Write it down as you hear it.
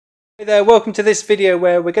Hey there, welcome to this video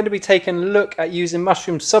where we're going to be taking a look at using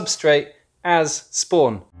mushroom substrate as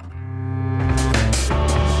spawn.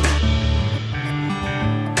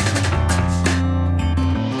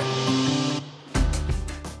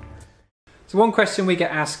 So one question we get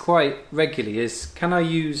asked quite regularly is, can I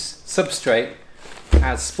use substrate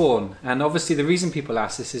as spawn? And obviously the reason people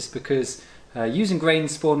ask this is because using grain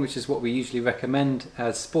spawn, which is what we usually recommend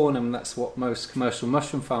as spawn, and that's what most commercial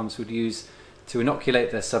mushroom farms would use to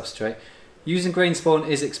inoculate their substrate. Using grain spawn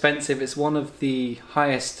is expensive. It's one of the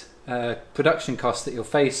highest production costs that you'll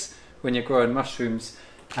face when you're growing mushrooms,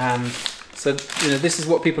 and so this is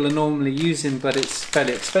what people are normally using, but it's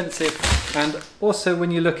fairly expensive. And also when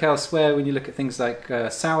you look elsewhere, when you look at things like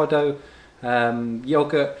sourdough,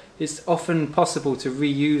 yogurt, it's often possible to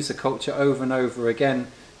reuse a culture over and over again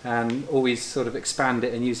and always sort of expand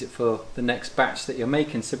it and use it for the next batch that you're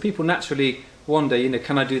making. So people naturally wonder,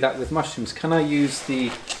 can I do that with mushrooms? Can I use the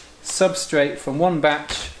substrate from one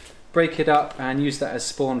batch, break it up and use that as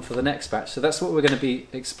spawn for the next batch? So that's what we're going to be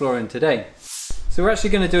exploring today. So we're actually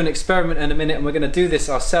going to do an experiment in a minute, and we're going to do this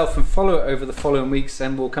ourselves and follow it over the following weeks,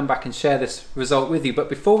 and we'll come back and share this result with you. But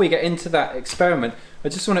before we get into that experiment, I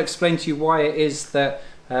just want to explain to you why it is that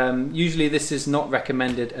usually this is not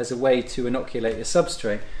recommended as a way to inoculate your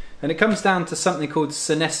substrate. And it comes down to something called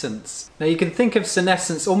senescence. Now you can think of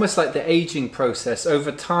senescence almost like the aging process.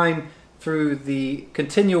 Over time, through the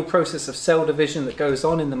continual process of cell division that goes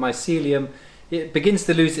on in the mycelium, it begins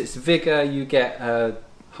to lose its vigor. You get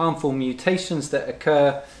harmful mutations that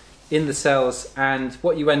occur in the cells, and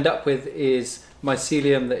what you end up with is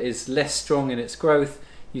mycelium that is less strong in its growth.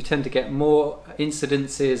 You tend to get more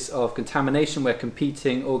incidences of contamination where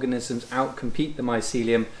competing organisms outcompete the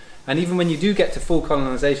mycelium, and even when you do get to full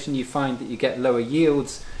colonization, you find that you get lower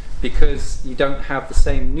yields because you don't have the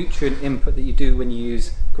same nutrient input that you do when you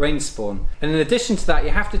use grain spawn. And in addition to that,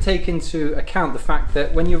 you have to take into account the fact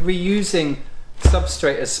that when you're reusing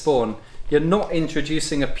substrate as spawn, you're not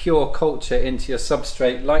introducing a pure culture into your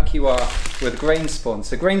substrate like you are with grain spawn.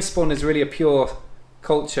 So grain spawn is really a pure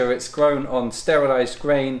culture. It's grown on sterilized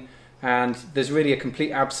grain, and there's really a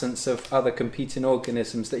complete absence of other competing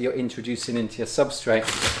organisms that you're introducing into your substrate.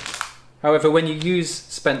 However, when you use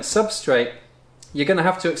spent substrate, you're going to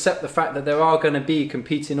have to accept the fact that there are going to be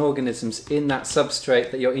competing organisms in that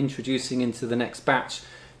substrate that you're introducing into the next batch.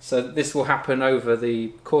 So this will happen over the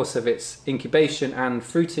course of its incubation and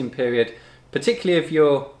fruiting period, particularly if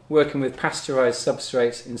you're working with pasteurized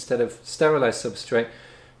substrates instead of sterilized substrate.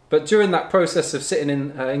 But during that process of sitting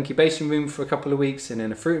in an incubation room for a couple of weeks and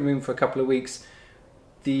in a fruiting room for a couple of weeks,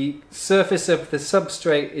 the surface of the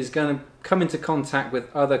substrate is going to come into contact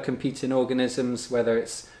with other competing organisms, whether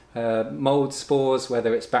it's mold spores,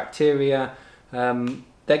 whether it's bacteria. They're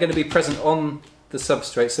going to be present on the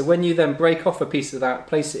substrate. So when you then break off a piece of that,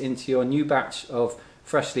 place it into your new batch of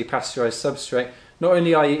freshly pasteurized substrate, not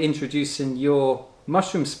only are you introducing your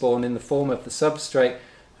mushroom spawn in the form of the substrate,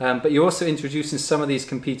 but you're also introducing some of these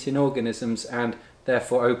competing organisms and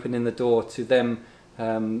therefore opening the door to them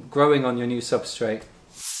growing on your new substrate.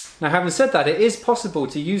 Now, having said that, it is possible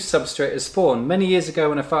to use substrate as spawn. Many years ago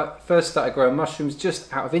when I first started growing mushrooms,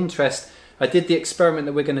 just out of interest, I did the experiment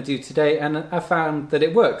that we're going to do today, and I found that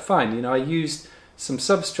it worked fine. I used some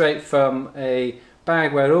substrate from a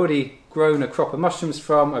bag where I'd already grown a crop of mushrooms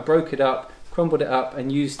from. I broke it up, crumbled it up,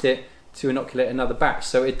 and used it to inoculate another batch.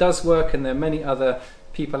 So it does work, and there are many other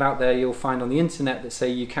people out there you'll find on the internet that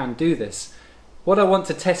say you can do this. What I want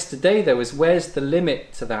to test today though is, where's the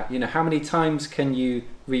limit to that? How many times can you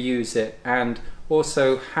reuse it, and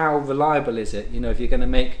also how reliable is it? If you're going to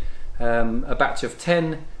make a batch of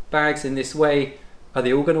 10 bags in this way, are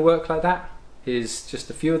they all going to work like that? Is just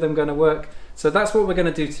a few of them going to work? So that's what we're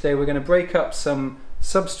going to do today. We're going to break up some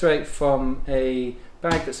substrate from a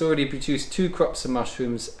bag that's already produced 2 crops of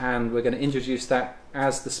mushrooms, and we're going to introduce that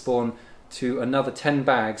as the spawn to another 10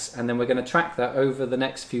 bags, and then we're going to track that over the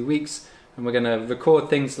next few weeks. And we're going to record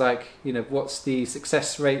things like, what's the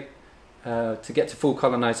success rate to get to full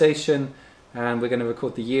colonization, and we're going to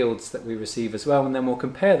record the yields that we receive as well, and then we'll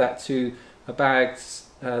compare that to the bags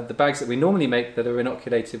that we normally make that are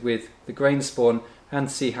inoculated with the grain spawn, and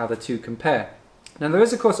see how the two compare. Now there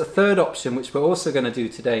is of course a third option which we're also going to do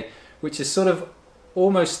today, which is sort of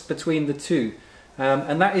almost between the two,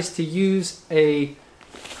 and that is to use a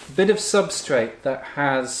bit of substrate that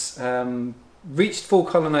has reached full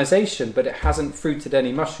colonization, but it hasn't fruited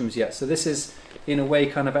any mushrooms yet. So this is in a way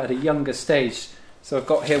kind of at a younger stage. So I've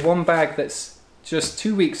got here one bag that's just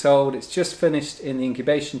 2 weeks old. It's just finished in the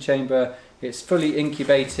incubation chamber. It's fully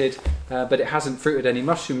incubated, but it hasn't fruited any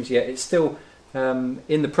mushrooms yet. It's still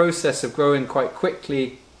in the process of growing quite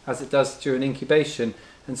quickly as it does during incubation.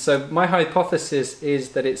 And so my hypothesis is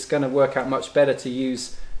that it's going to work out much better to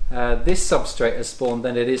use this substrate as spawn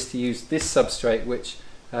than it is to use this substrate, which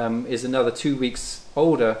is another 3 weeks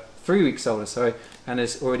older, sorry, and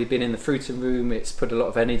has already been in the fruiting room. It's put a lot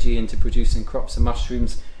of energy into producing crops and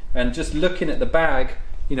mushrooms. And just looking at the bag,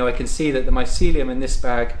 you know, I can see that the mycelium in this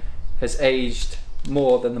bag has aged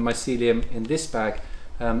more than the mycelium in this bag.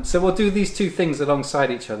 So we'll do these two things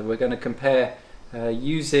alongside each other. We're going to compare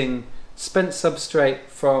using spent substrate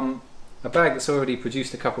from a bag that's already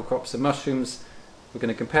produced a couple crops of mushrooms. We're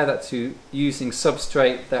going to compare that to using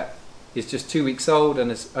substrate that is just 2 weeks old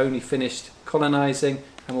and has only finished colonizing,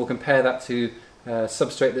 and we'll compare that to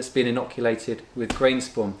substrate that's been inoculated with grain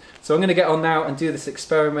spawn. So I'm going to get on now and do this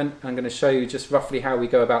experiment. I'm going to show you just roughly how we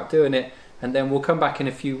go about doing it, and then we'll come back in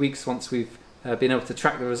a few weeks once we've been able to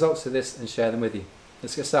track the results of this and share them with you.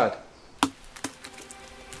 Let's get started.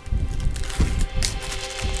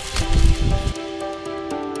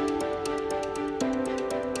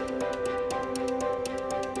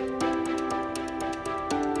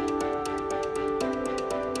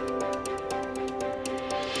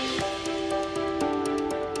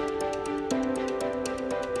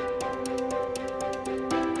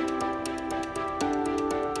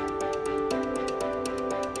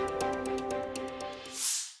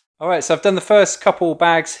 Alright, so I've done the first couple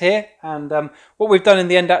bags here, and what we've done in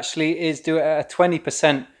the end actually is do it at a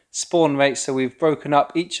 20% spawn rate. So we've broken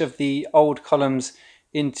up each of the old columns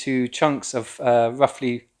into chunks of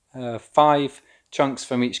roughly 5 chunks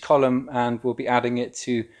from each column, and we'll be adding it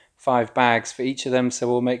to 5 bags for each of them. So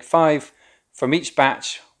we'll make 5 from each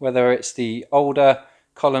batch, whether it's the older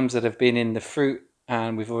columns that have been in the fruit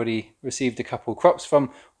and we've already received a couple crops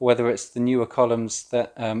from, or whether it's the newer columns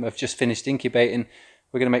that have just finished incubating.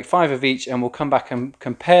 We're going to make 5 of each, and we'll come back and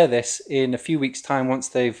compare this in a few weeks' time once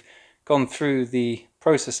they've gone through the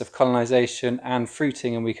process of colonization and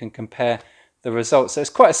fruiting, and we can compare the results. So it's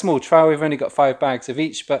quite a small trial. We've only got 5 bags of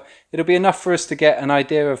each, but it'll be enough for us to get an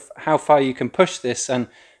idea of how far you can push this. And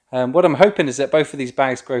what I'm hoping is that both of these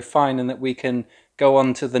bags grow fine, and that we can go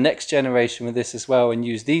on to the next generation with this as well and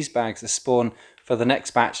use these bags as spawn for the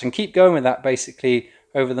next batch, and keep going with that basically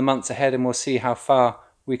over the months ahead, and we'll see how far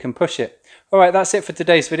we can push it. Alright, that's it for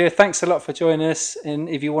today's video. Thanks a lot for joining us, and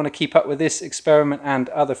if you want to keep up with this experiment and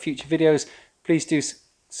other future videos, please do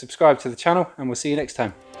subscribe to the channel, and we'll see you next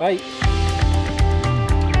time. Bye!